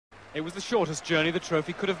It was the shortest journey the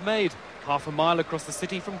trophy could have made, half a mile across the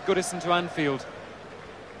city from Goodison to Anfield.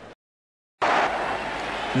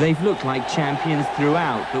 They've looked like champions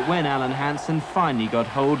throughout, but when Alan Hansen finally got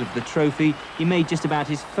hold of the trophy, he made just about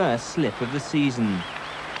his first slip of the season.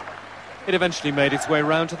 It eventually made its way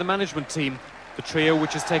round to the management team, the trio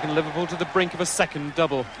which has taken Liverpool to the brink of a second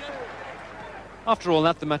double. After all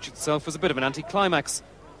that, the match itself was a bit of an anticlimax.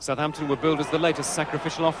 Southampton were billed as the latest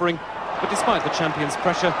sacrificial offering, but despite the champions'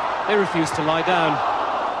 pressure, they refused to lie down.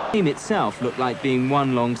 The game itself looked like being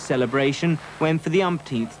one long celebration when, for the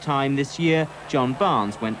umpteenth time this year, John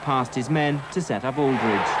Barnes went past his men to set up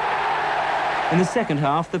Aldridge. In the second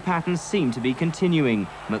half, the pattern seemed to be continuing.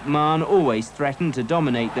 McMahon always threatened to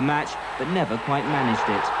dominate the match, but never quite managed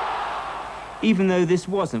it. Even though this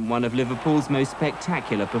wasn't one of Liverpool's most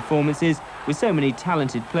spectacular performances, with so many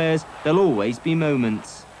talented players, there'll always be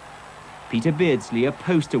moments. Peter Beardsley a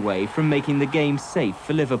post away from making the game safe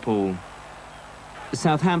for Liverpool.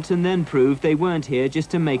 Southampton then proved they weren't here just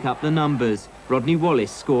to make up the numbers. Rodney Wallace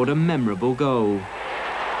scored a memorable goal.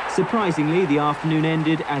 Surprisingly, the afternoon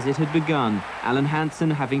ended as it had begun, Alan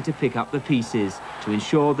Hansen having to pick up the pieces to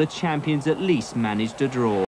ensure the champions at least managed a draw.